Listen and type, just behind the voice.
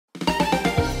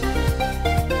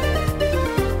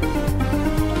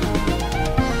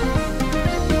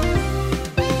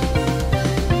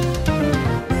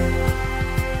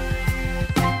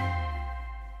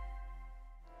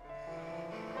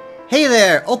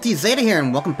there, Ulti Zeta here,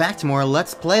 and welcome back to more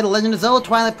Let's Play The Legend of Zelda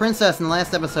Twilight Princess. In the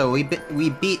last episode, we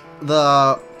beat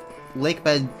the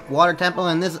Lakebed Water Temple,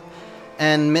 and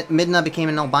Midna became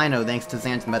an albino thanks to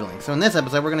Zan's meddling. So in this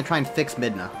episode, we're going to try and fix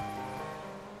Midna.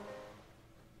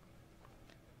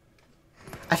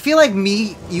 I feel like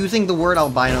me using the word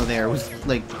albino there was,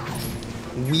 like,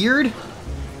 weird.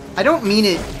 I don't mean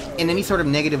it in any sort of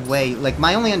negative way. Like,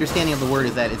 my only understanding of the word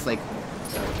is that it's like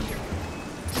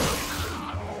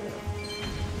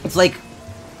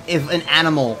if an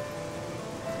animal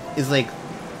is like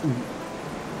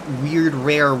weird,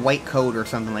 rare white coat or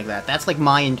something like that. That's like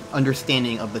my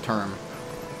understanding of the term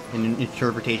and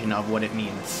interpretation of what it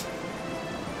means.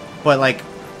 But like,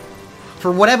 for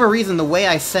whatever reason, the way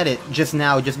I said it just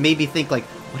now just made me think like,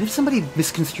 what if somebody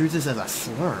misconstrues this as a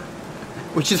slur?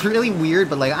 Which is really weird,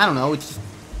 but like, I don't know, it's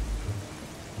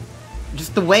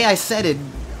just the way I said it,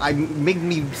 made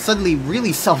me suddenly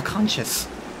really self-conscious.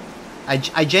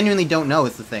 I genuinely don't know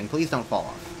is the thing. Please don't fall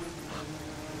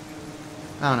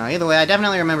off. I don't know. Either way, I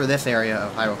definitely remember this area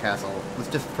of Hyrule Castle.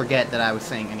 Let's just forget that I was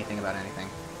saying anything about anything.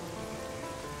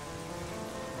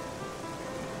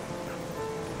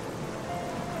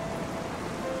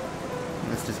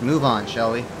 Let's just move on,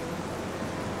 shall we?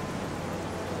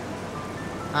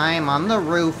 I'm on the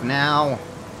roof now.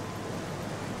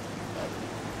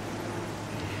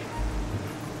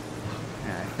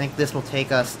 I think this will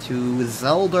take us to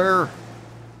Zelda.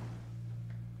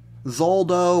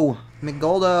 Zoldo.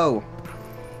 McGoldo.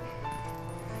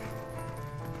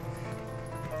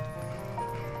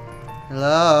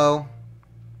 Hello.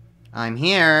 I'm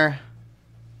here.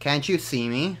 Can't you see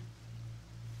me?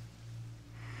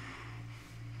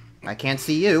 I can't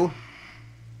see you.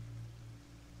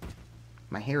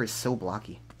 My hair is so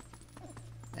blocky.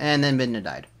 And then Midna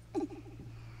died.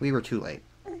 We were too late.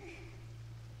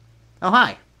 Oh,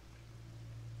 hi.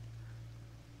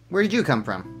 Where did you come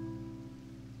from?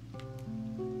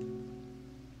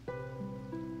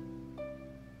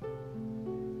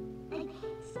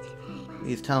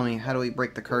 Please tell me, how do we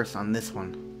break the curse on this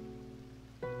one?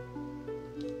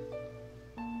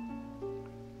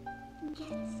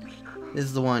 This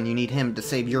is the one. You need him to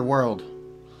save your world.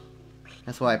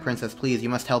 That's why, Princess, please, you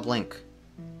must help Link.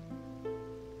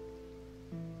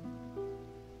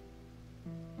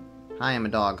 Hi, I'm a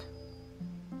dog.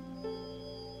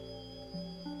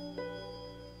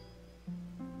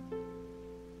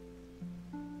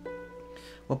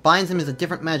 What binds him is a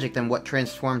different magic than what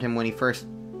transformed him when he first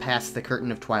passed the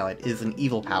curtain of Twilight. It is an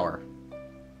evil power.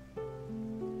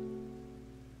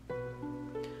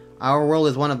 Our world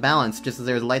is one of balance. Just as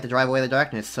there is light to drive away the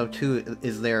darkness, so too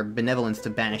is there benevolence to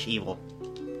banish evil.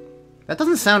 That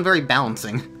doesn't sound very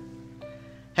balancing.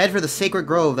 Head for the sacred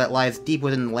grove that lies deep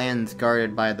within the lands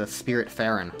guarded by the spirit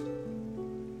Farron.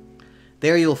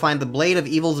 There you will find the blade of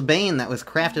evil's bane that was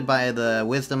crafted by the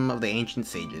wisdom of the ancient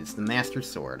sages, the Master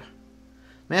Sword.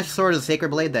 The Master Sword is a sacred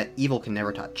blade that evil can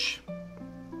never touch.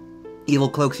 Evil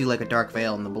cloaks you like a dark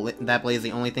veil, and that blade is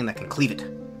the only thing that can cleave it.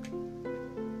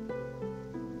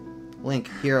 Link,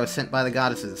 hero sent by the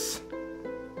goddesses.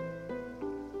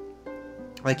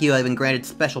 Like you, I've been granted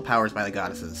special powers by the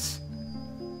goddesses.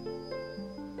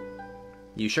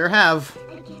 You sure have.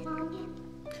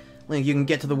 Link, you can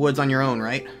get to the woods on your own,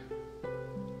 right?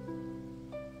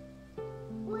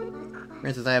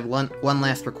 Princess, I have one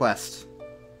last request.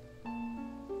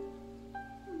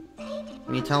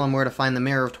 Can you tell him where to find the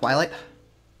Mirror of Twilight?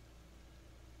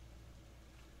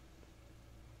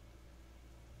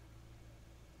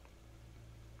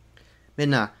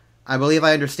 Midna, I believe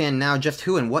I understand now just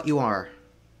who and what you are.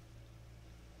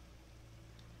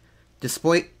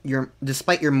 Despite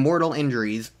your mortal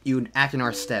injuries, you act in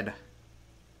our stead.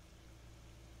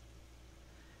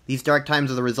 These dark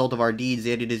times are the result of our deeds,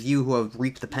 yet it is you who have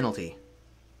reaped the penalty.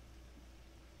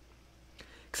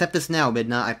 Accept this now,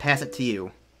 Midna. I pass it to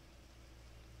you.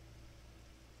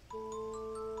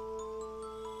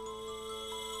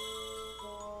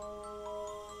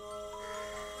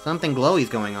 Something glowy's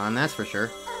going on, that's for sure.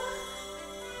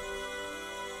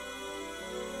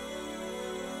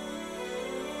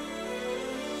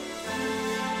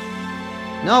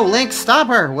 No, Link, stop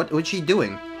her! What's she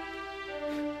doing?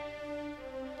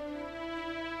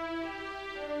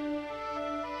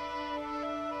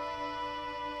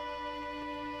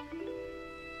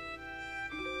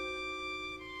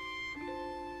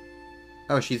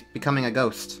 Oh, she's becoming a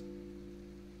ghost.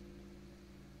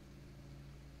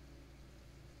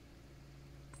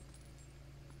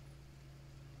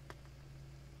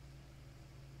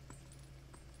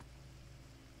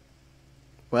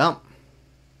 Well.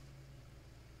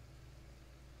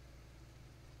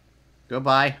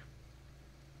 Goodbye.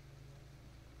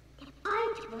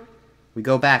 We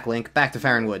go back, Link. Back to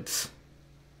Farron Woods.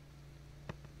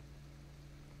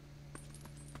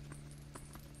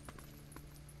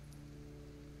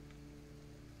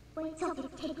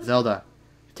 Zelda,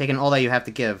 I've taken all that you have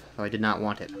to give, though I did not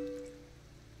want it.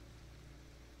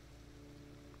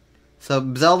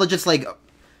 So Zelda just, like,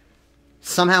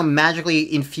 somehow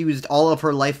magically infused all of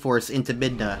her life force into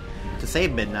Midna to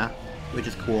save Midna, which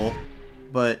is cool.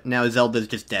 But now Zelda's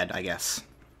just dead, I guess.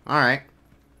 Alright.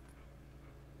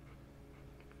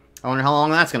 I wonder how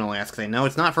long that's gonna last, because I know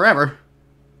it's not forever.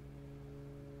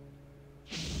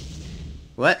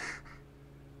 What?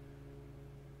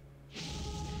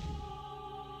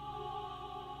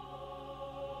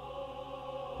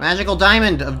 Magical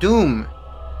Diamond of Doom!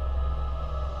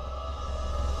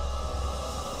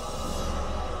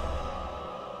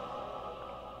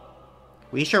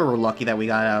 We sure were lucky that we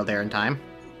got out of there in time.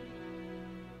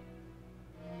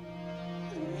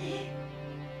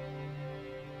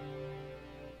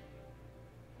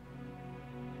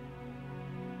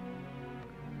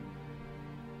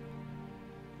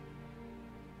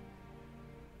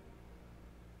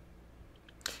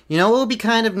 You know what would be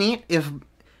kind of neat?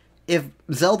 If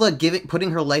Zelda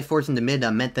putting her life force into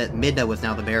Midna meant that Midna was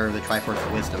now the bearer of the Triforce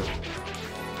of Wisdom.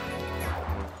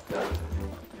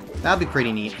 That would be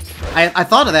pretty neat. I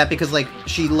thought of that because, like,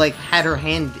 she, like, had her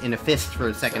hand in a fist for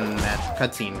a second in that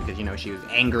cutscene because, you know, she was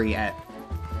angry at,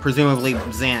 presumably,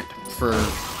 Zant for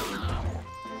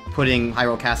putting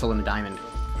Hyrule Castle in a diamond.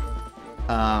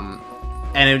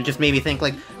 And it just made me think,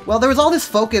 like, well, there was all this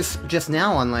focus just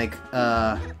now on, like,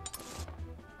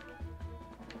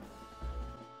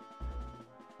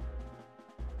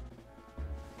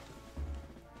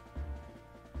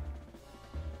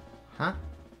 Huh?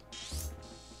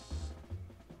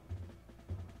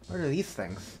 What are these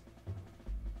things?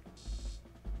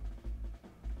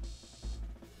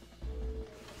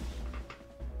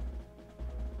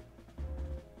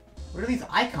 What are these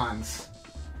icons?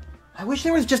 I wish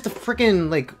there was just a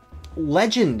freaking, like,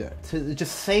 legend to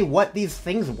just say what these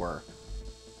things were.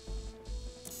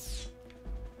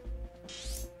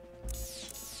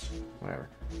 Whatever.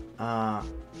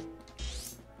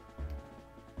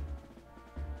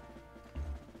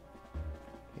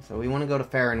 So we want to go to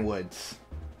Farron Woods.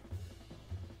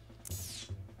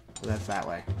 So that's that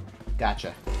way.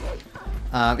 Gotcha.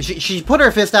 She put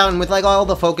her fist out, and with, like, all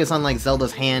the focus on, like,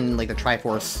 Zelda's hand and, like, the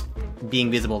Triforce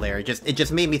being visible there, it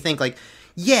just made me think, like,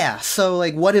 yeah, so,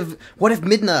 like, what if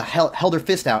Midna held her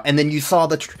fist out, and then you saw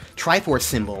the Triforce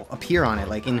symbol appear on it,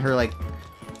 like, in her, like,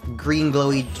 green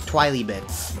glowy twily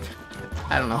bits.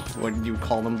 I don't know what you would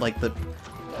call them, like, the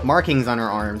markings on her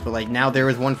arms, but, like, now there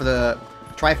was one for the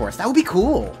Triforce. That would be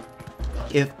cool.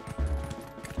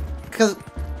 Because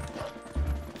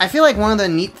I feel like one of the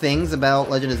neat things about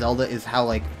Legend of Zelda is how,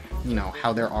 like, you know,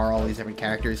 how there are all these different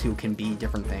characters who can be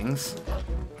different things.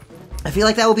 I feel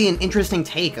like that would be an interesting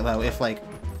take, though, if, like,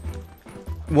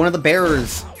 one of the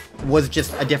bearers was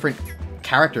just a different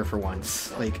character for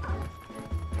once. Like,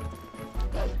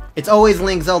 it's always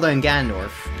Link, Zelda, and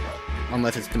Ganondorf,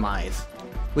 unless it's Demise.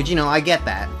 Which, you know, I get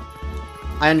that.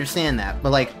 I understand that,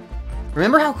 but, like,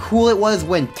 remember how cool it was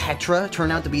when Tetra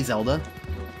turned out to be Zelda?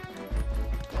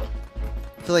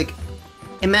 So, like,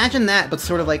 imagine that, but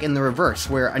sort of like in the reverse,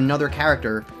 where another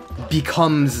character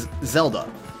becomes Zelda,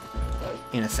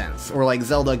 in a sense. Or, like,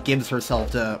 Zelda gives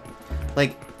herself to,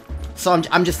 like, so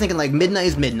I'm just thinking, like, Midna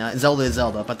is Midna, Zelda is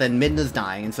Zelda, but then Midna's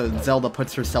dying, and so Zelda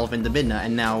puts herself into Midna,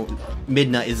 and now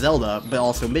Midna is Zelda, but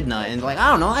also Midna, and, like, I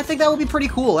don't know, I think that would be pretty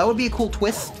cool. That would be a cool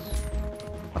twist.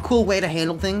 A cool way to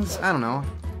handle things. I don't know.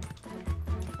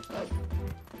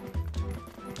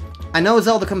 I know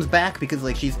Zelda comes back because,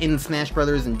 like, she's in Smash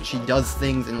Brothers and she does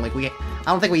things, and, like, I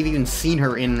don't think we've even seen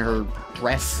her in her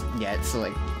dress yet, so,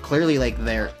 like, clearly, like,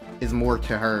 there is more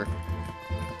to her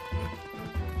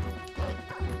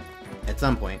at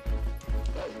some point.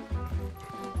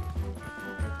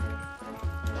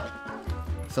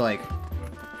 So, like,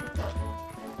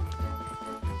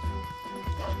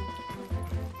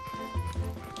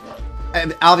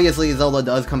 obviously Zelda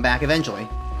does come back eventually.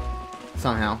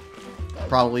 Somehow.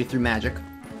 Probably through magic.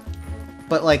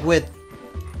 But, like, with,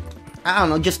 I don't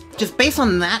know, just based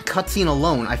on that cutscene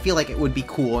alone, I feel like it would be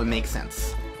cool and make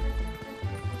sense.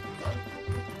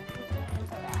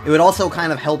 It would also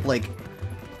kind of help, like,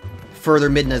 further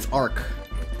Midna's arc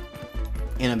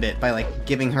in a bit by, like,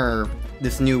 giving her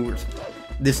this new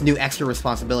extra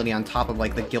responsibility on top of,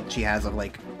 like, the guilt she has of,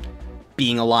 like,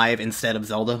 being alive instead of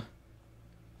Zelda.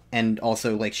 And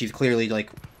also, like, she's clearly,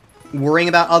 like, worrying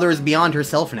about others beyond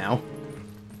herself now.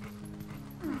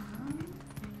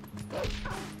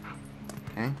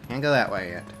 Okay, can't go that way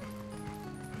yet.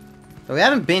 So we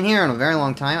haven't been here in a very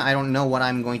long time. I don't know what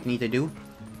I'm going to need to do.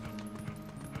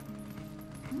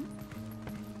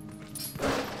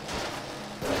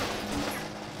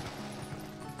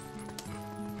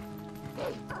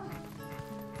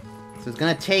 So it's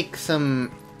gonna take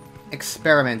some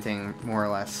experimenting, more or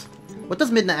less. What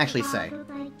does Midna actually say?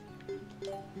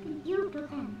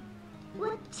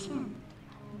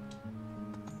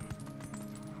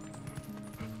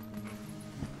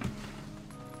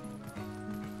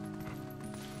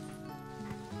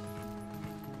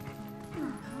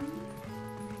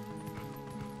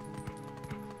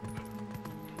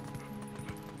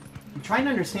 I'm trying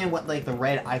to understand what, like, the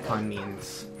red icon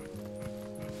means.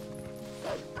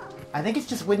 I think it's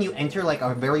just when you enter, like,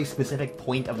 a very specific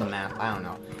point of the map. I don't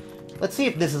know. Let's see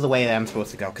if this is the way that I'm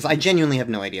supposed to go, because I genuinely have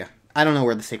no idea. I don't know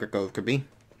where the Sacred Grove could be.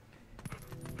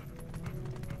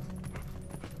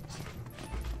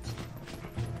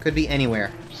 Could be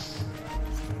anywhere.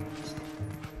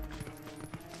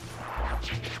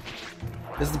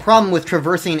 This is the problem with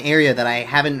traversing an area that I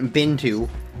haven't been to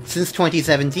since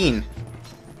 2017.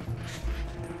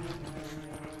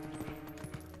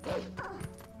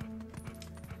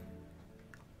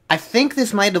 I think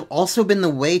this might have also been the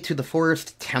way to the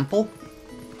Forest Temple.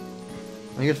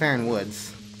 Well, here's Farron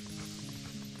Woods.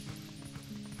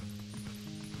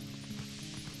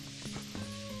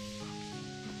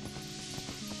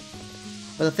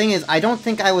 But the thing is, I don't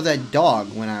think I was a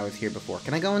dog when I was here before.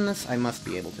 Can I go in this? I must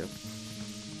be able to.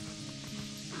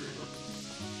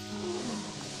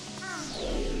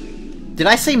 Did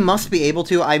I say must be able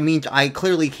to? I mean, I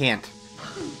clearly can't.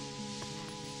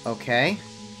 Okay.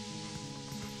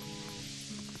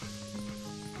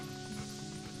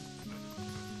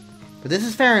 But this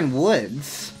is Farron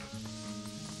Woods.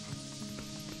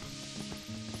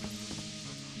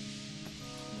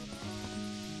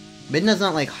 Midna's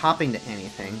not, like, hopping to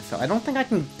anything, so I don't think I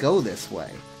can go this way.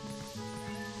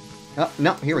 Oh,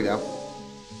 no, here we go.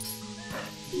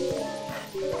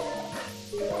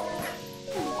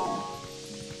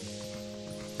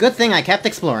 Good thing I kept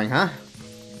exploring, huh?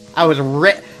 I was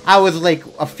like,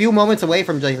 a few moments away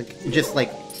from, just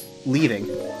like leaving.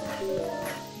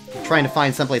 Trying to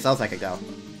find someplace else I could go.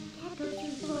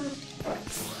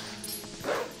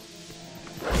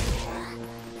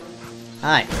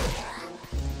 Hi.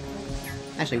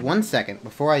 Actually, one second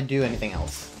before I do anything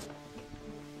else.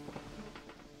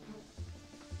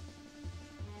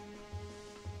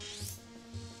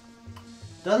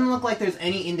 Doesn't look like there's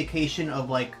any indication of,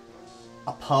 like,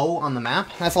 a Poe on the map.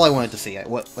 That's all I wanted to see.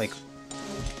 What, like...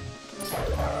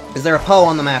 Is there a Poe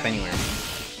on the map anywhere?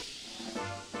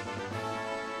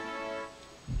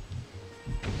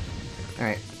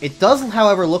 Alright. It does,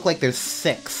 however, look like there's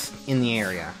 6 in the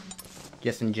area.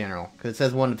 Just in general. Because it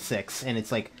says 1 of 6, and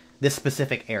it's, like, this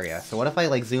specific area. So what if I,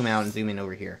 like, zoom out and zoom in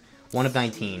over here? 1 of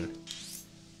 19.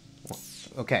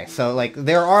 Okay, so, like,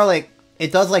 there are, like...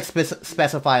 It does, like,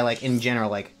 specify, like, in general,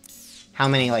 like, how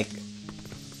many, like,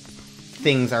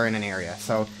 things are in an area.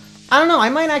 So, I don't know, I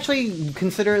might actually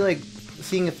consider, like,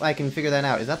 seeing if I can figure that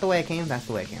out. Is that the way I came? That's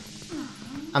the way I came.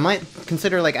 I might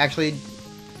consider, like, actually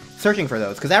searching for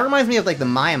those. Because that reminds me of, like, the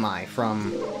Mai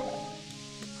from...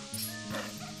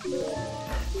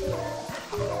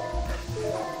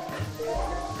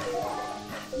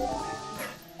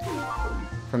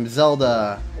 From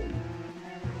Zelda...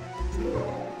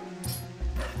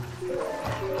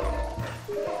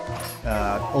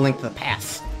 A Link to the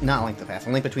Past. Not A Link to the Past, A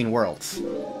Link Between Worlds.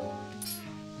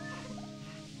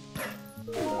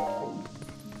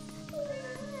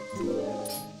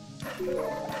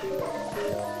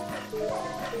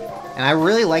 And I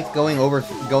really liked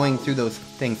going through those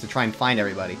things to try and find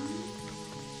everybody.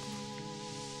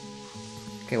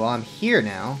 Okay, well, I'm here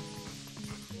now.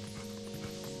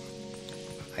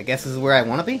 I guess this is where I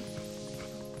want to be?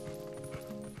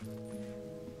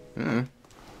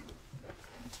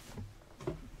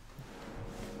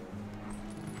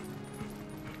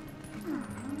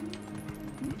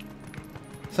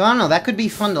 So, I don't know, that could be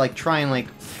fun to, like, try and, like,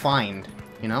 find,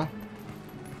 you know?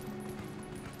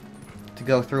 To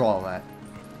go through all that.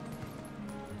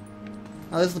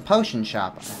 Oh, this is the potion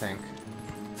shop, I think.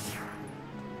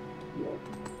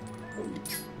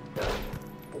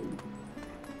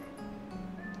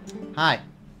 Hi.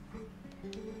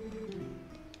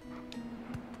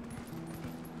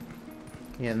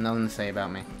 He has nothing to say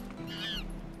about me.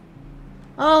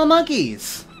 Oh, the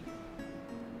monkeys!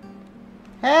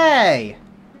 Hey!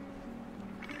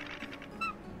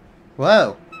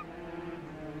 Whoa.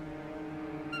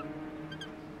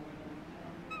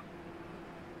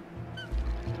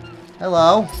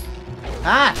 Hello.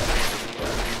 Ah!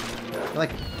 They're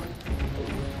like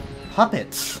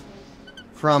puppets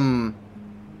from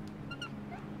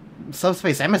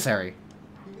Subspace Emissary.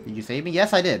 Did you save me?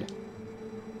 Yes, I did.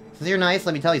 Since you're nice,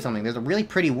 let me tell you something. There's a really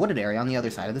pretty wooded area on the other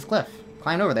side of this cliff.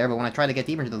 Climbed over there, but when I tried to get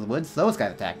deeper into the woods, those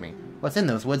guys attacked me. What's in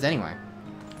those woods, anyway?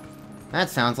 That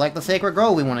sounds like the Sacred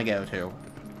Grove we want to go to.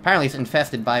 Apparently it's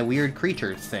infested by weird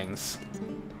creatures things.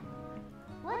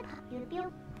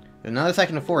 There's another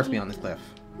section of forest beyond this cliff.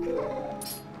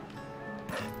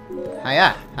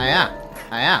 Hiya! Hiya!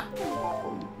 Hiya!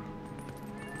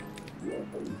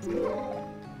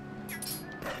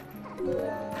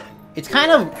 It's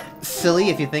kind of silly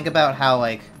if you think about how,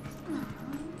 like...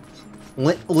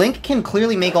 Link can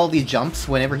clearly make all these jumps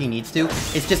whenever he needs to.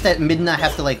 It's just that Midna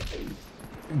has to, like,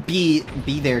 be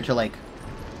there to, like,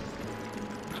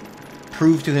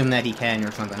 prove to him that he can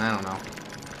or something. I don't know.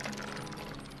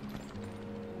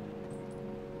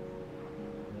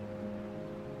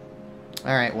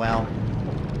 Alright, well...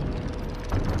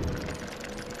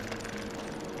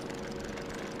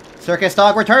 Circus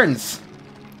Dog returns!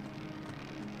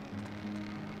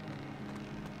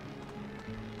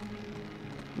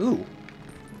 Ooh.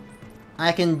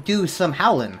 I can do some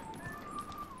howling.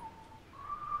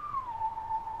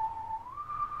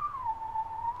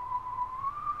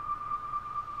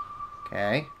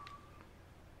 Okay.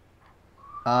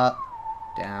 Up,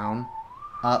 down,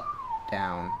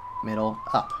 middle,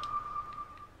 up.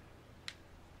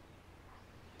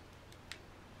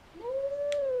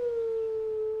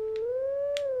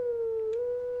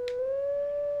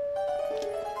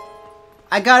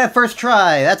 I got it first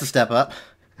try! That's a step up.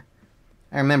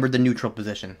 I remembered the neutral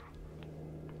position.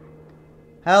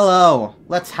 Hello!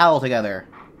 Let's howl together.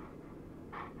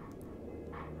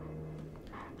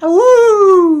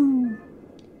 Woo!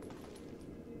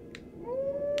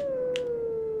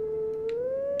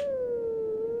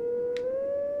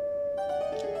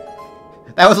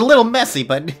 That was a little messy,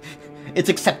 but it's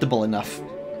acceptable enough.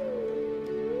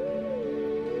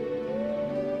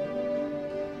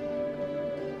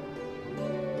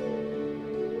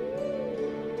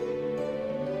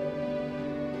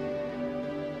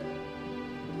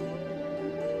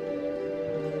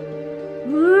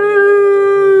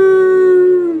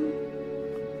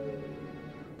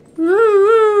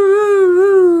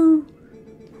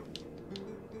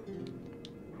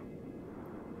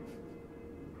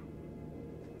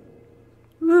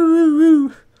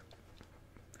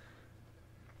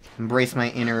 Embrace my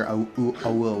inner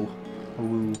awoo.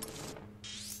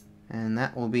 And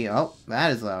that will be... Oh,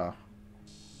 that is a...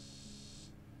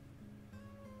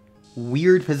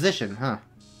 weird position, huh?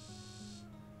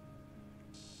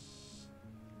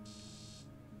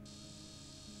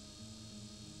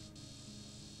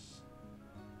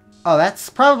 Oh, that's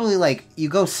probably, like, you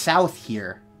go south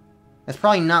here. That's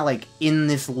probably not, like, in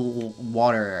this little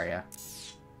water area.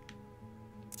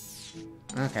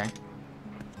 Okay.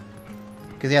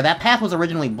 Because, yeah, that path was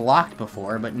originally blocked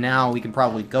before, but now we can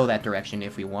probably go that direction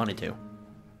if we wanted to.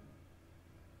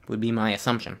 Would be my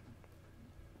assumption.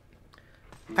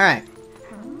 Alright.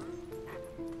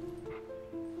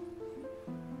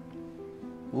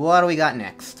 What do we got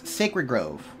next? Sacred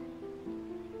Grove.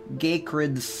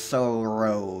 Gacrid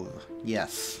Sorove.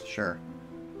 Yes, sure.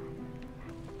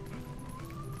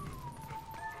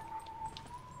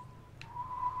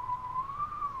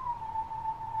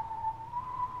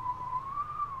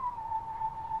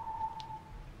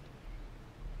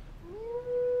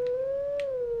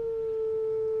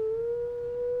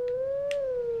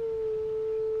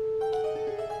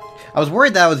 I was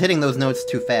worried that I was hitting those notes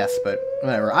too fast, but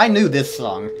whatever. I knew this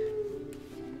song.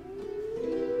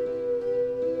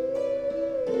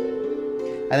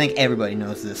 I think everybody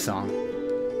knows this song.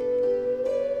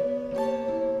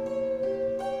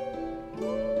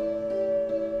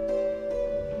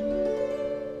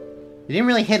 You didn't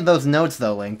really hit those notes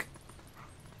though, Link.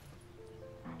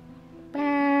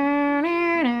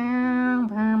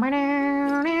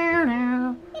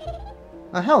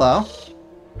 Oh, hello.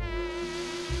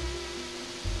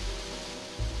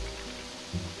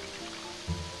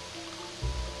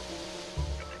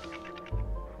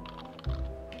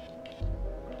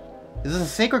 Is this a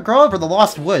Sacred Grove or the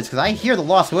Lost Woods? Because I hear the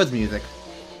Lost Woods music.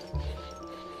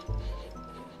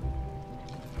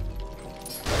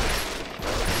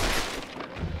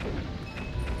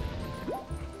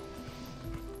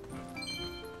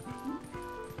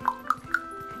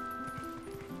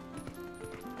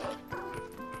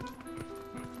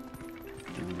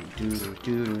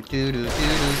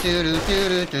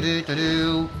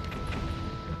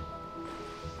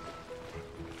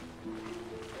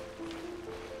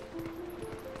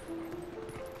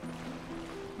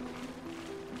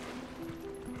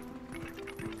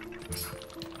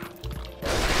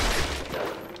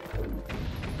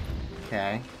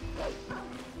 Okay.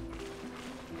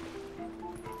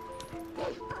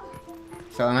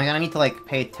 So am I gonna need to, like,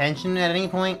 pay attention at any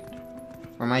point?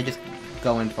 Or am I just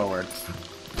going forward?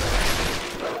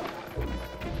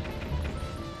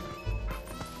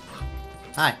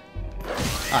 Hi.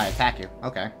 Oh, I attack you.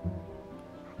 Okay.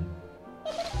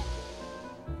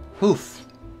 Poof.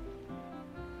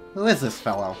 Who is this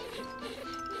fellow?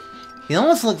 He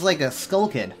almost looks like a Skull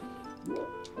Kid.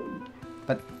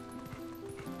 But...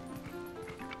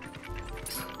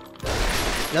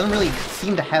 he doesn't really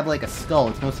seem to have, like, a skull.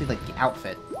 It's mostly, like, the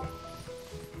outfit.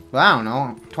 Well, I don't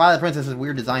know. Twilight Princess has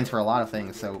weird designs for a lot of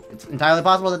things, so it's entirely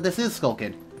possible that this is Skull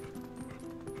Kid.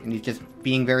 And he's just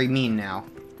being very mean now.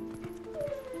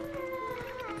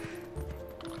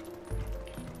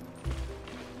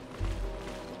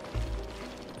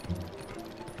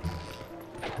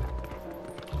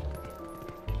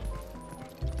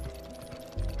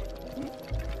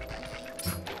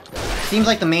 Seems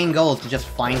like the main goal is to just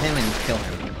find him and kill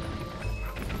him.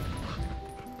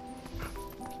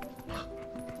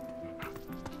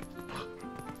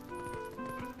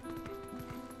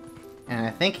 And I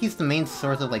think he's the main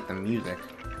source of, like, the music.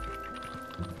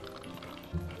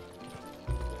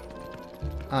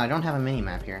 Oh, I don't have a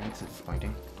mini-map here. That's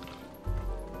disappointing.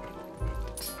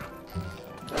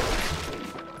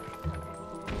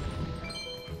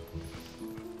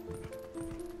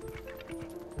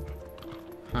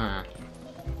 Huh.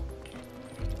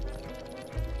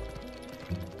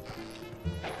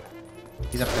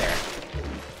 He's up there.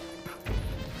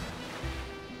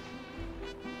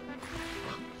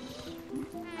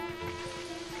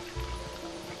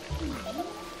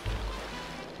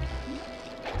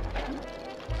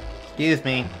 Excuse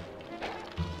me.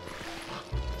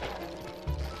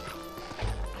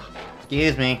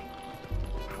 Excuse me.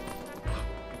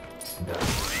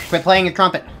 Quit playing your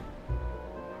trumpet.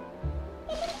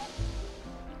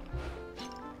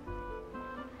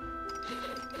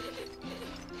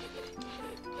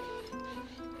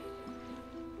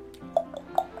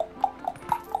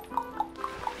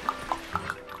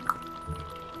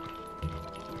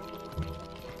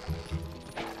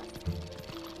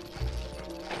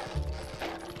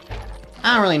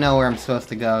 I don't really know where I'm supposed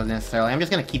to go, necessarily. I'm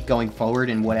just gonna keep going forward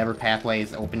in whatever pathway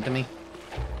is open to me.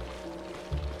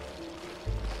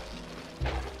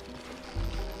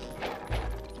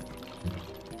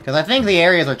 Because I think the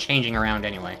areas are changing around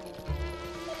anyway.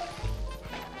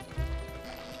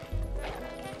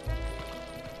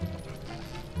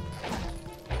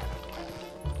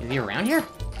 Is he around here?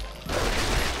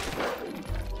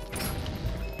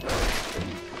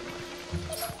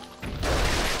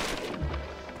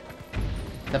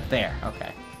 Up there,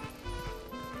 okay.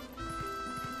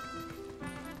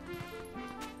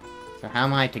 So how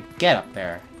am I to get up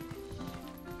there?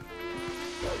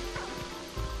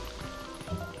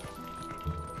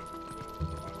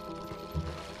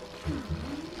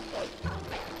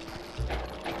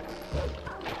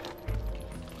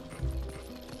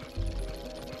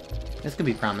 This could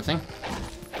be promising.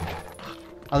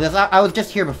 Oh, I was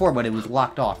just here before, but it was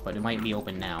locked off, but it might be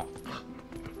open now.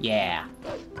 Yeah.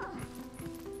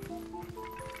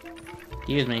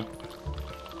 Excuse me.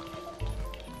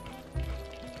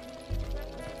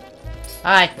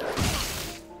 Hi!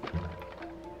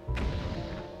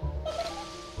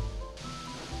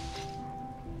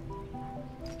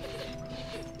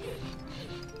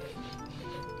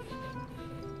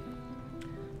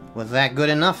 Was that good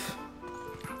enough?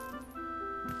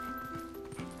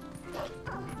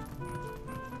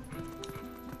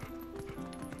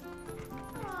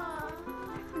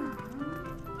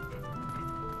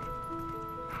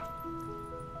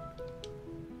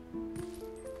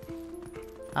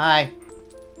 Hi.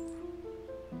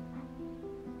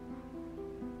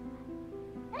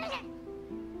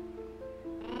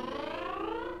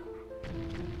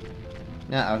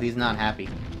 Uh-oh, he's not happy.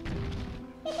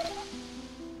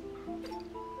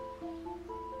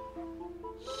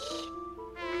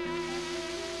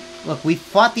 Look, we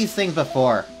fought these things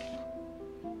before.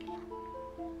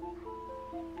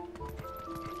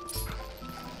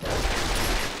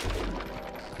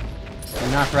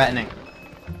 They're not threatening.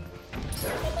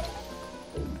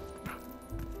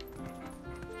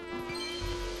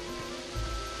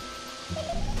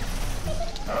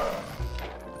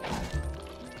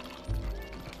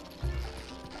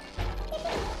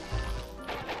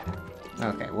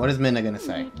 Okay, what is Minna gonna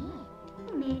say?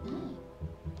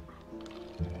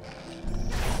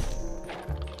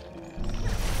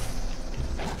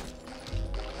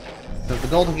 Does the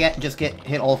goal to just get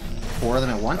hit all four of them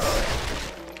at once?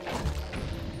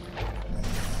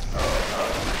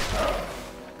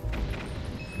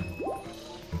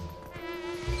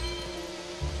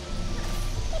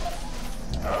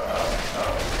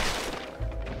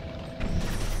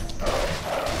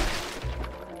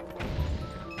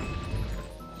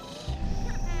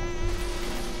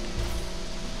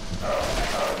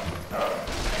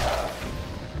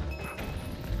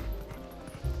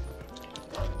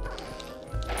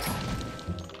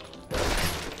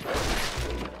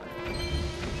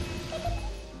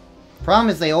 Problem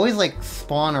is, they always, like,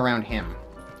 spawn around him.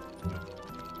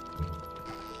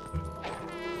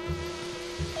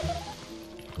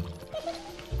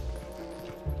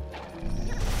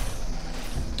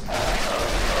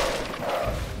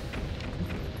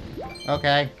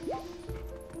 Okay.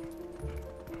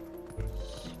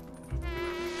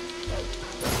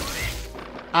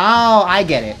 Oh, I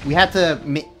get it. We had to...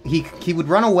 He would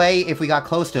run away if we got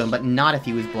close to him, but not if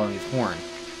he was blowing his horn.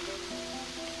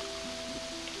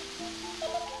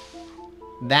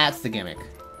 That's the gimmick.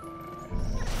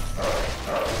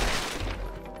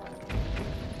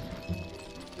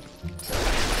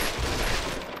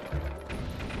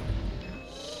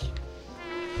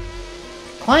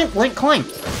 Climb, Link, climb!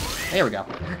 There we go.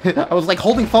 I was like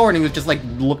holding forward and he was just like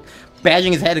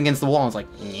bashing his head against the wall. I was like,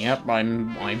 yep,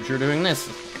 I'm sure doing this.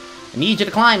 I need you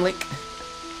to climb, Link.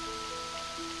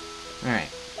 Alright.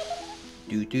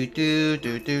 Do do do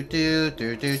do do do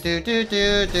do do do do do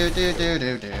do do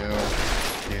do do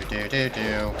do do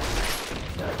do.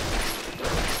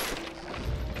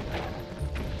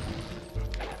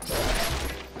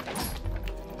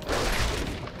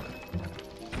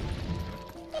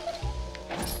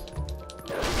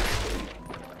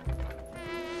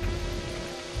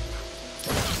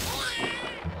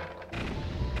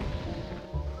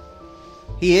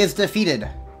 He is defeated.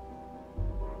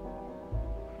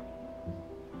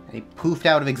 And he poofed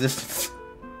out of existence.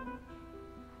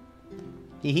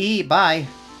 Hee hee, bye.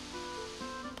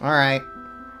 Alright.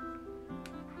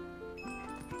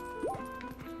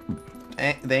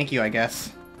 Thank you, I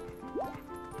guess.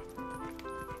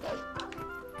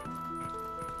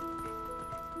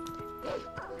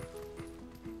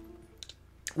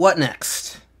 What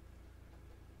next?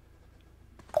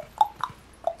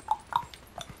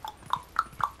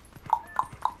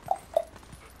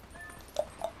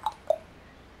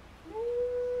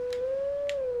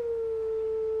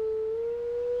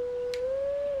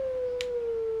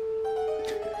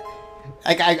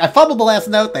 I fumbled the last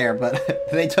note there, but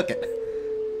they took it.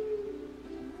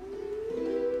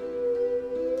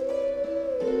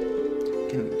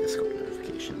 Getting Discord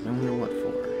notifications. I wonder what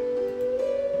for.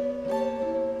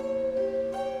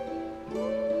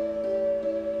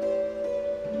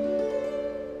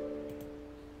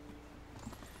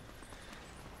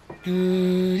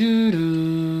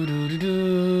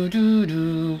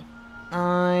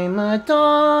 I'm a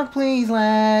dog, please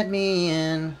let me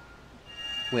in.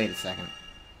 Wait a second.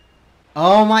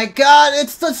 Oh my god,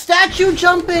 it's the statue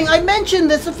jumping! I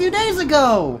mentioned this a few days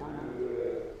ago!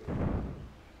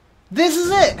 This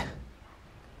is it!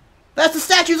 That's the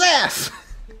statue's ass!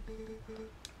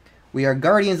 We are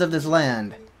guardians of this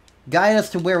land. Guide us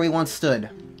to where we once stood.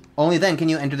 Only then can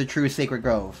you enter the true sacred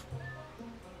grove.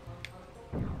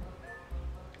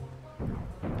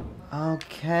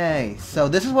 Okay, so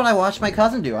this is what I watched my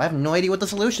cousin do. I have no idea what the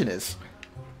solution is.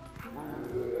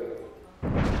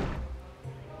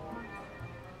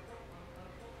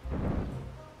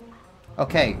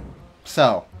 Okay,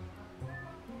 so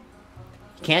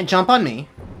you can't jump on me.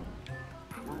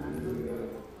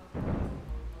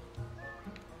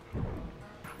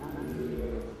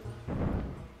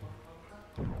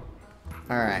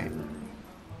 Alright.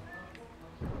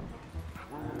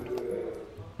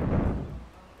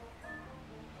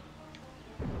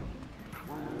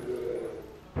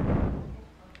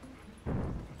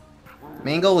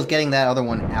 Main goal was getting that other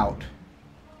one out.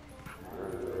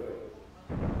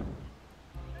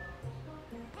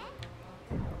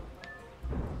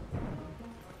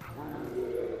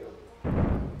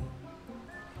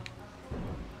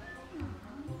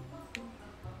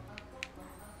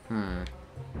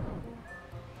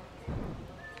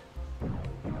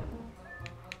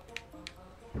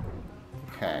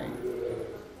 Okay.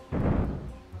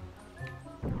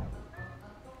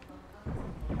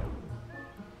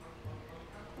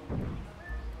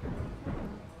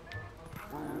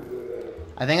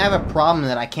 I think I have a problem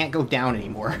that I can't go down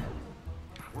anymore.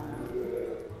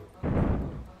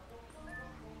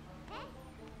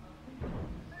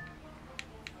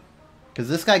 Because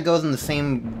this guy goes in the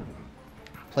same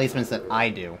placements that I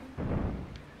do.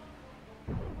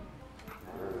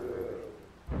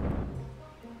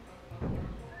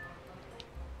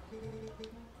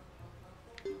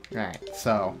 Alright,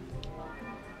 so,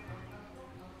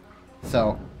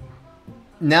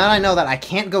 now that I know that I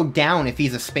can't go down if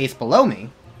he's a space below me,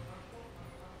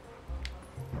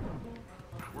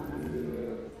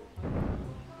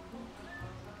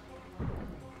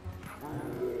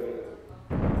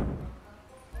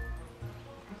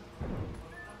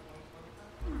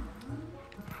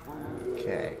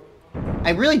 okay, I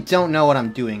really don't know what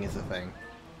I'm doing is the thing.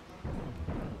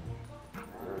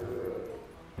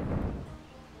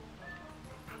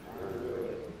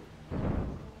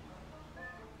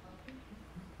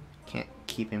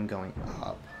 keep him going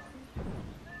up.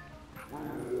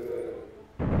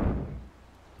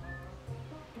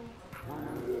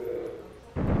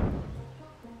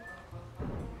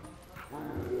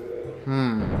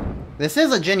 This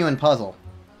is a genuine puzzle.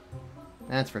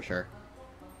 That's for sure.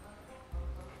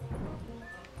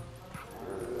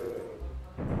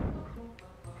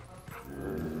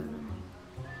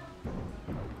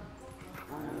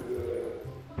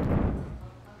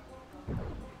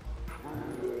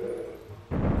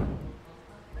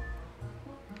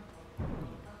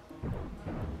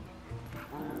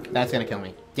 That's gonna kill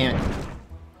me. Damn it.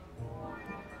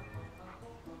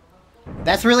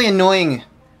 That's really annoying.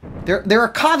 There are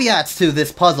caveats to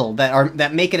this puzzle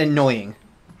that make it annoying.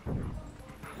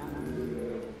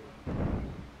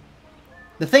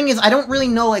 The thing is, I don't really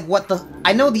know, like,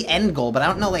 I know the end goal, but I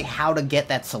don't know, like, how to get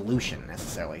that solution,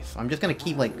 necessarily. So I'm just gonna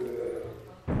keep, like...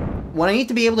 What I need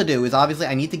to be able to do is, obviously,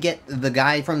 I need to get the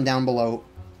guy from down below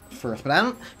first. But I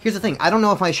don't... Here's the thing. I don't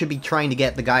know if I should be trying to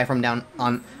get the guy from down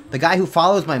on... The guy who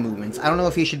follows my movements. I don't know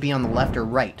if he should be on the left or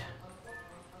right.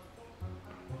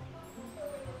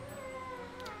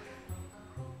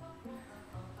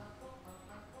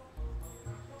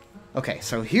 Okay,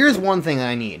 so here's one thing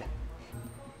I need.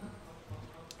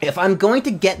 If I'm going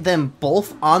to get them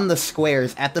both on the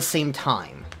squares at the same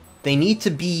time, they need to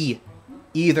be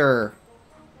either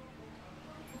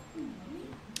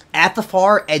at the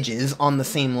far edges on the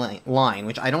same line,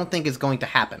 which I don't think is going to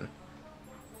happen.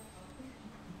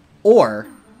 Or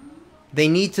they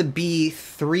need to be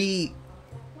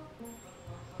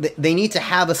they need to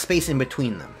have a space in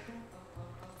between them.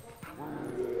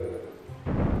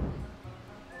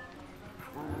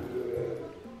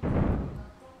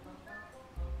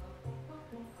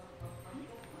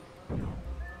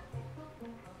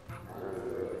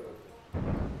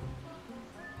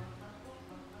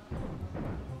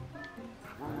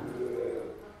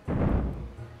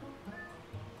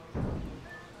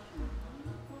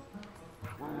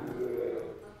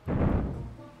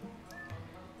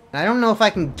 I don't know if I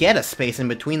can get a space in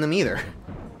between them either.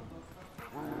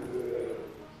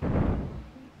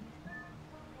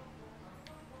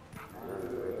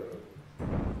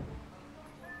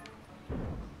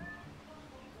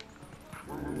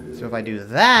 So if I do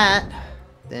that,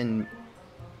 then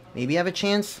maybe I have a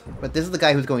chance. But this is the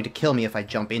guy who's going to kill me if I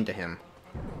jump into him.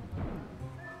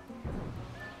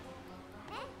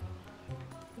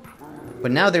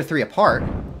 But now they're 3 apart,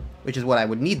 which is what I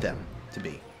would need them to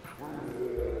be.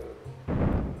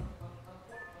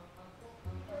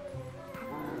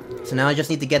 So now I just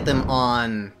need to get them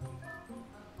on...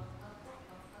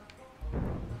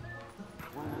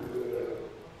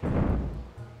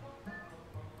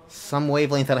 some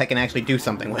wavelength that I can actually do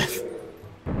something with.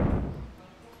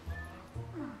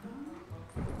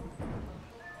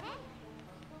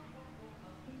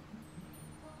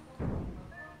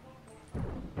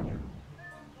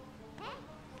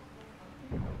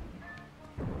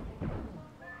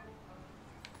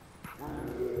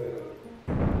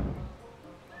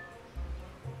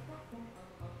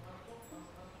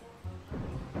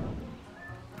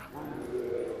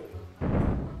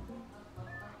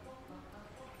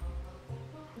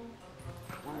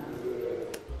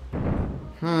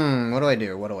 What do I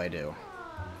do? What do I do?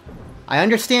 I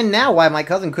understand now why my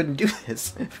cousin couldn't do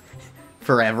this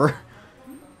forever.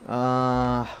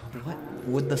 What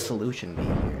would the solution be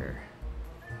here?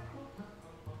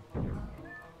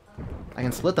 I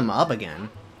can split them up again.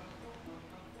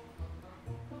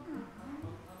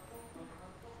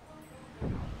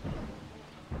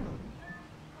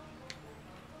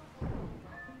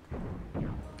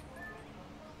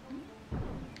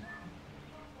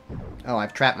 Oh,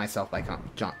 I've trapped myself by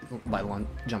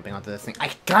jumping onto this thing.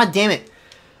 God damn it!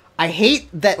 I hate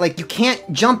that, like, you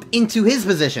can't jump into his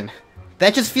position.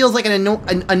 That just feels like an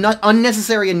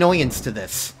unnecessary annoyance to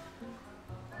this.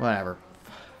 Whatever.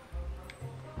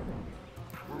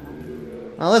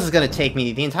 Well, this is gonna take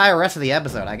me the entire rest of the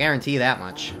episode, I guarantee you that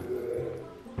much.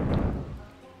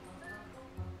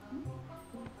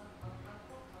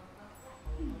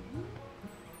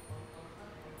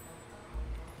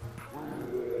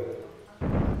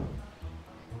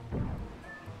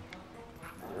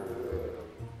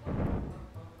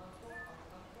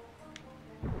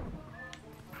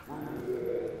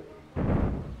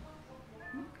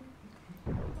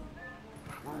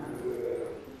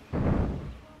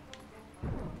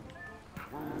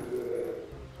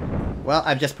 Well,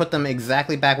 I've just put them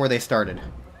exactly back where they started.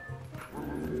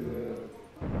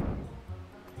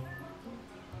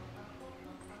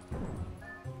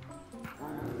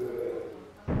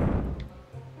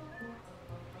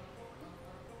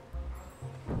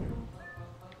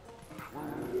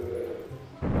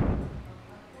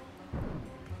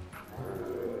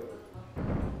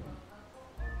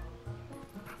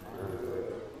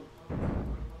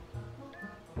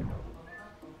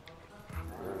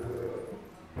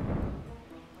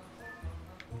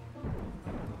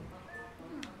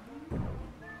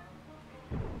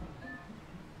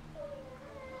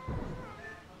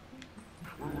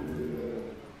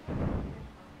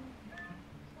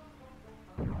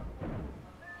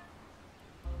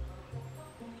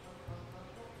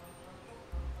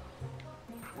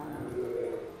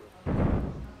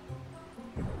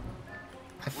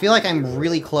 I feel like I'm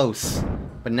really close,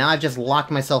 but now I've just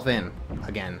locked myself in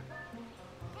again.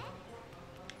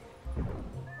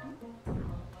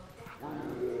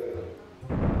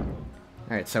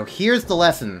 Alright, so here's the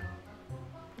lesson,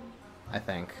 I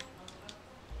think.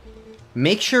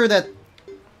 Make sure that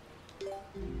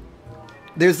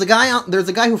there's a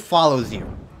guy who follows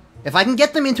you. If I can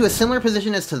get them into a similar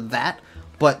position as to that,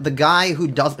 but the guy who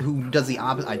does the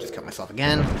opposite, I just cut myself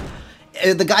again.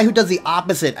 The guy who does the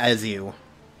opposite as you,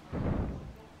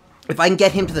 if I can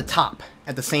get him to the top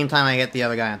at the same time I get the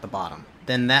other guy at the bottom,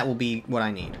 then that will be what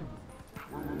I need.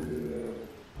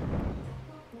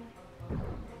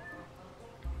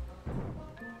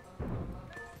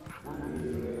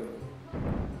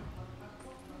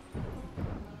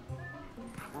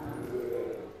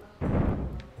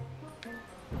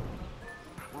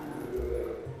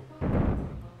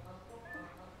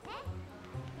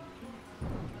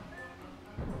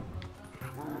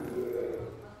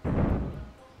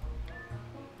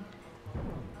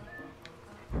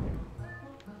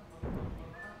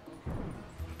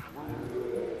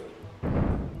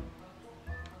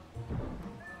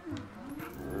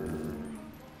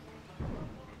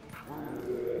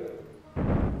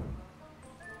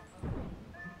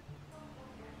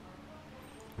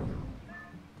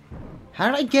 How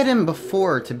did I get him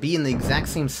before to be in the exact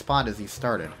same spot as he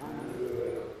started?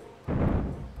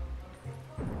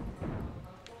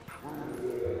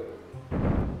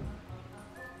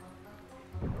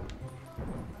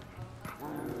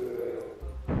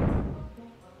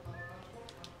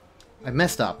 I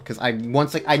messed up because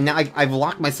I've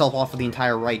locked myself off of the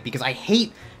entire right because I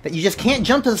hate that you just can't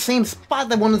jump to the same spot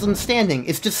that one of them's standing.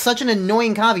 It's just such an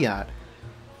annoying caveat.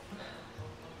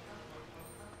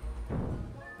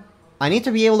 I need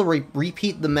to be able to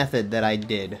repeat the method that I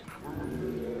did.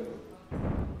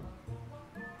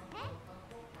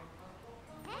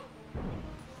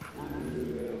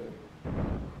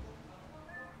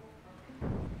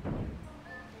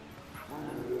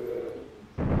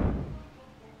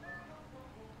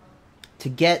 To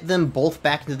get them both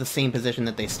back into the same position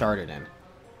that they started in.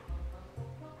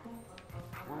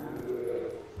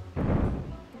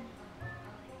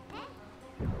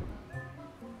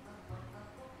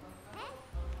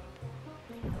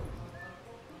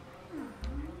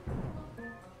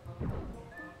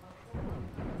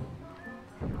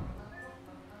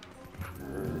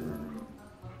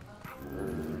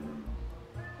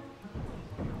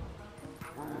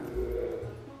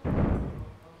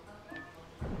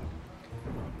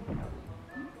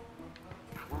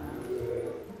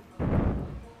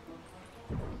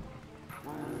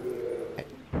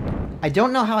 I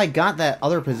don't know how I got that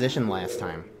other position last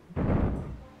time.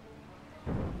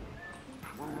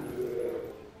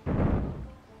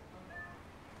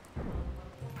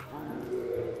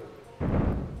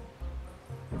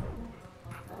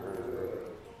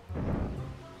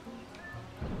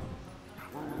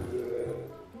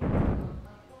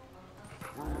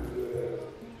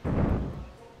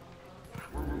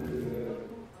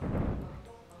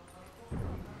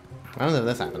 I don't know if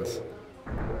this happens.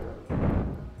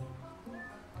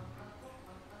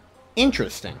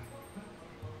 Interesting.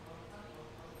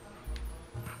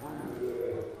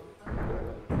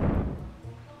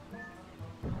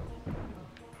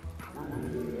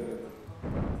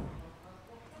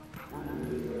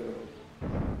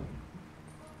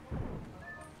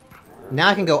 Now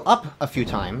I can go up a few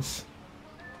times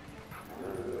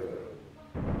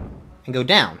and go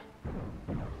down.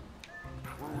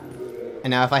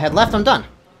 And now if I head left, I'm done.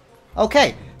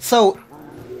 Okay, so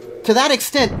to that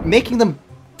extent, making them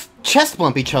chest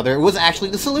bump each other was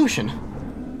actually the solution.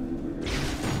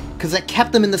 Because that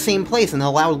kept them in the same place and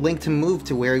allowed Link to move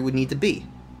to where he would need to be.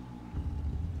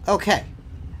 Okay.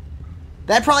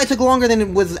 That probably took longer than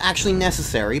it was actually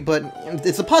necessary, but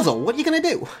it's a puzzle. What are you gonna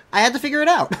do? I had to figure it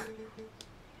out.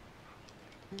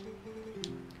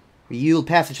 We yield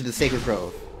passage to the Sacred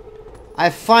Grove.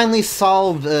 I finally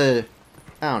solved, I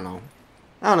don't know.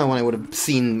 I don't know when I would have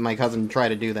seen my cousin try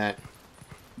to do that.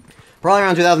 Probably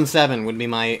around 2007 would be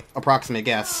my approximate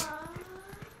guess.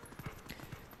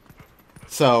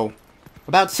 So,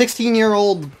 about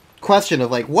 16-year-old question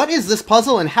of like, what is this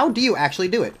puzzle and how do you actually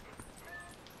do it?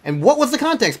 And what was the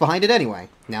context behind it anyway?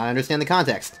 Now I understand the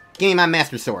context. Give me my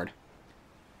Master Sword.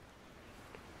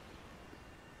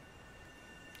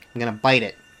 I'm gonna bite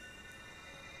it.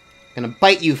 I'm gonna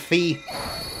bite you, Fee.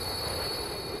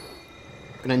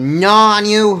 I'm gonna gnaw on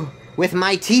you with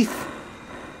my teeth.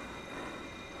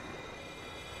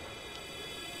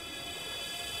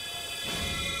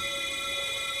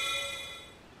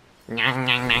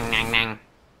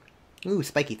 Ooh,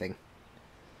 spiky thing.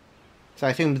 So I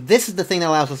assume this is the thing that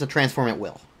allows us to transform at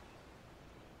will.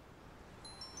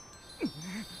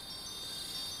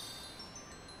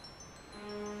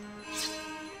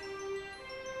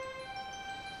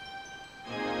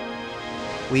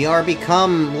 We are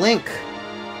become Link.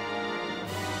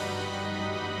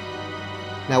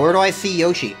 Now where do I see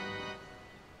Yoshi?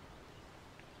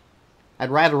 I'd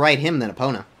rather ride him than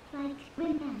Epona.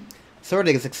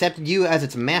 Sordig has accepted you as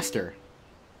its master.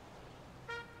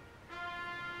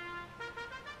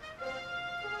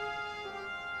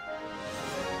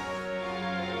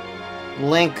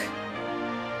 Link.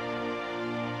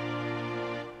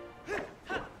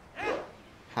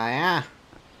 Hiya.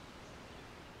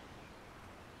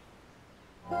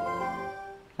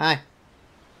 Hi.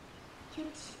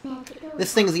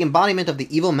 This thing is the embodiment of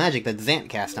the evil magic that Zant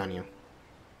cast on you.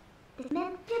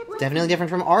 It's definitely different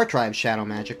from our tribe's shadow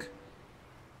magic.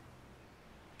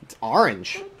 It's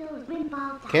orange.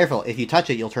 Careful, if you touch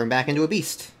it, you'll turn back into a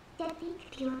beast.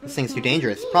 This thing's too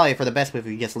dangerous. Probably for the best if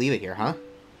we just leave it here, huh?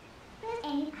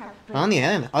 On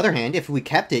the other hand, if we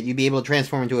kept it, you'd be able to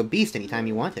transform into a beast anytime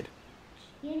you wanted.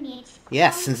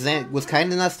 Yes, since Zant was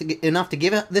kind enough to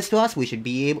give this to us, we should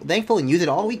be thankful and use it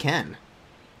all we can.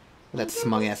 That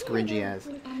smug-ass Gringy ass.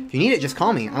 If you need it, just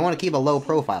call me. I want to keep a low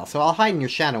profile, so I'll hide in your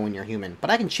shadow when you're human. But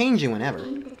I can change you whenever.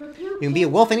 You can be a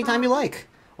wolf anytime you like.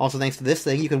 Also, thanks to this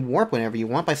thing, you can warp whenever you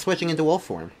want by switching into wolf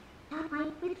form.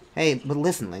 Hey, but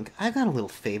listen, Link. I've got a little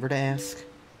favor to ask.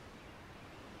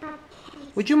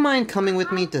 Would you mind coming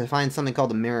with me to find something called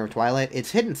the Mirror of Twilight?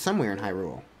 It's hidden somewhere in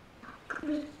Hyrule.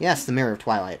 Yes, the Mirror of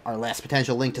Twilight. Our last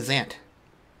potential link to Zant.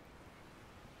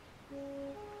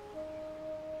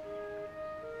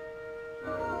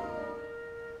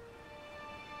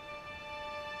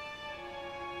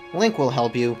 Link will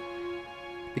help you.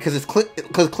 Because it's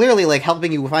clearly, like,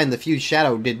 helping you find the fused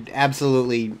shadow did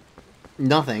absolutely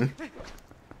nothing.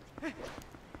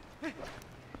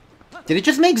 Did it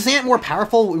just make Zant more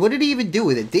powerful? What did he even do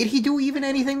with it? Did he do even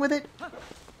anything with it?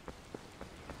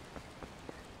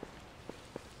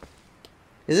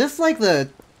 Is this like the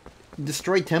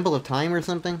destroyed Temple of Time or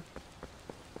something?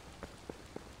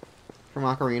 From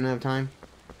Ocarina of Time?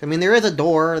 I mean, there is a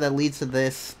door that leads to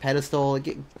this pedestal.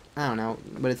 I don't know,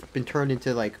 but it's been turned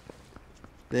into, like,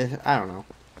 this. I don't know.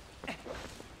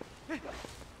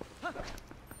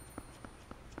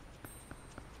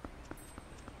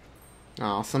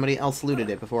 Oh, somebody else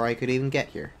looted it before I could even get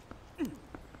here.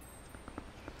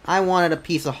 I wanted a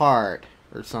piece of heart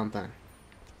or something.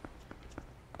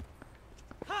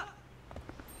 I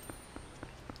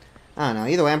don't know.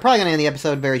 Either way, I'm probably going to end the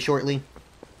episode very shortly.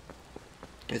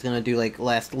 I was going to do, like,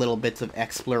 last little bits of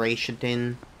exploration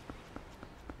in.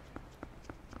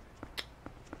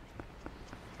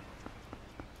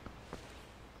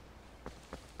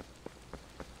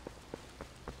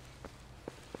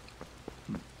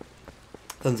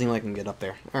 Doesn't seem like I can get up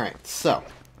there. Alright, so.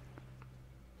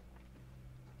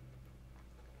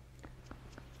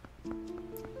 Can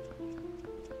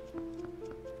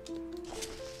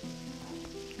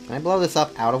I blow this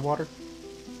up out of water?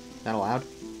 Is that allowed?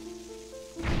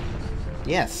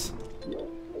 Yes.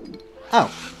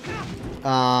 Oh.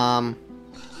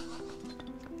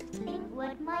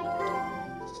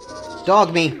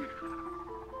 Dog me.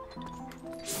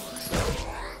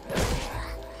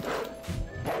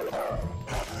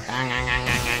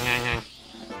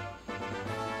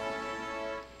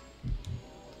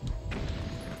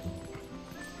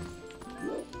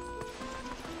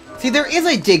 See, there is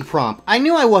a dig prompt. I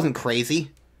knew I wasn't crazy.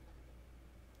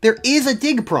 There is a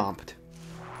dig prompt.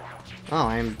 Oh,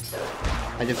 I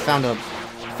just found a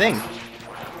thing.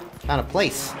 Found a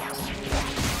place.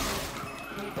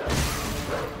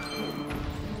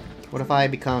 What if I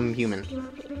become human?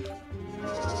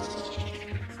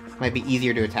 Might be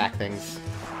easier to attack things.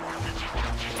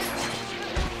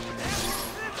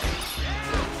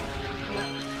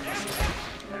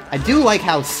 I do like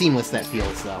how seamless that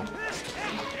feels, though.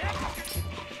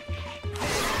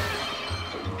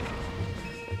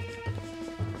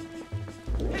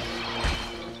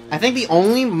 I think the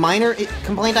only minor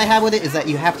complaint I have with it is that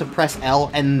you have to press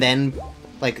L and then,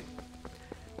 like,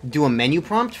 do a menu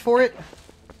prompt for it.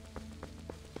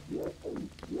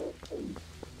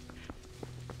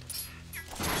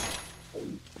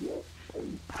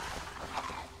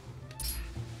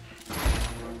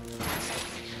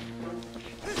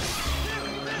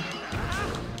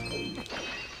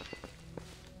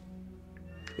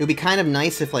 It would be kind of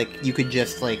nice if, like, you could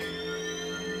just, like,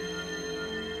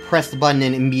 press the button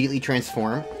and immediately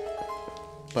transform.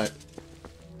 But,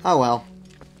 oh well.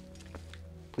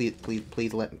 Please, please,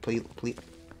 please let, please.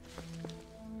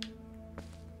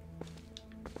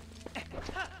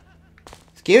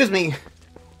 Excuse me.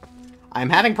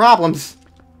 I'm having problems.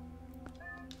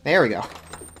 There we go.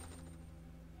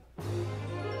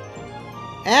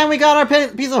 And we got our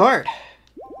piece of heart.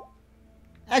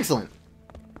 Excellent.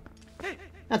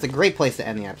 That's a great place to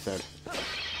end the episode.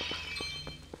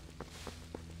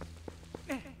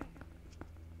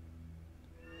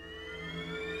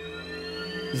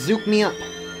 Zook me up.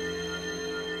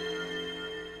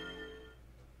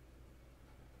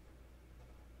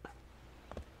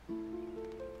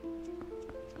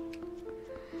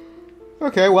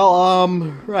 Okay, well,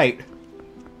 right.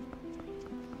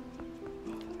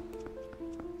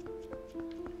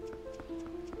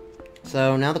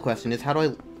 So now the question is, how do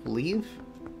I leave?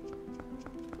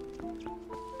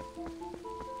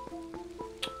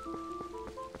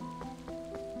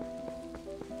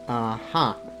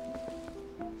 Uh-huh.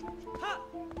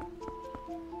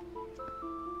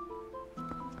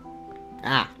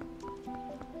 Ah.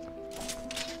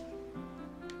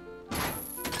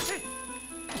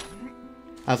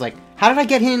 I was like, how did I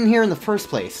get in here in the first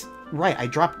place? Right, I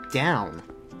dropped down.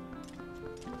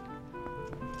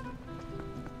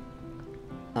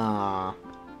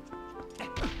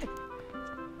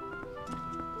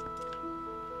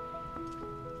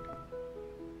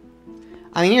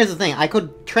 I mean, here's the thing. I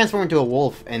could transform into a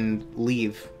wolf and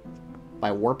leave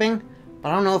by warping, but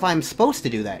I don't know if I'm supposed to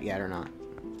do that yet or not.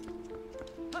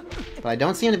 But I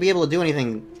don't seem to be able to do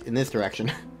anything in this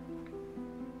direction.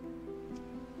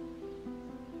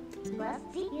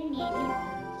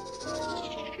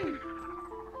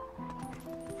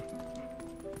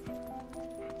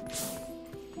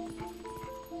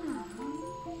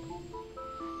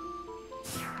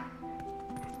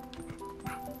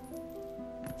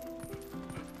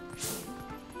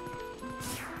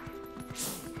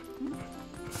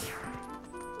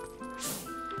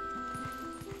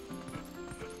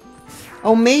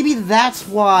 Oh, maybe that's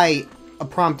why a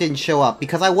prompt didn't show up,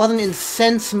 because I wasn't in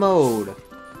sense mode.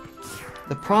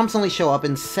 The prompts only show up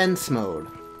in sense mode.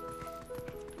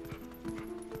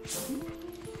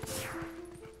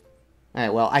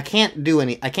 Alright, well, I can't do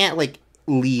any... I can't, like,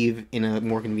 leave in a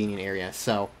more convenient area,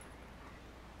 so...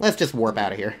 Let's just warp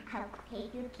out of here.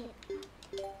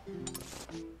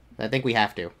 I think we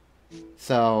have to.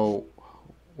 So...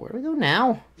 Where do we go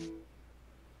now?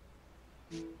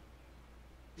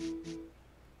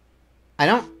 I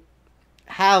don't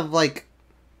have, like,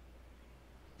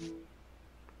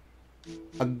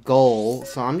 a goal,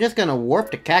 so I'm just gonna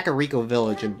warp to Kakariko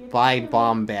Village and buy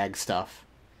bomb bag stuff.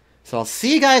 So I'll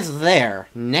see you guys there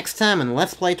next time in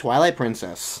Let's Play Twilight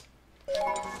Princess.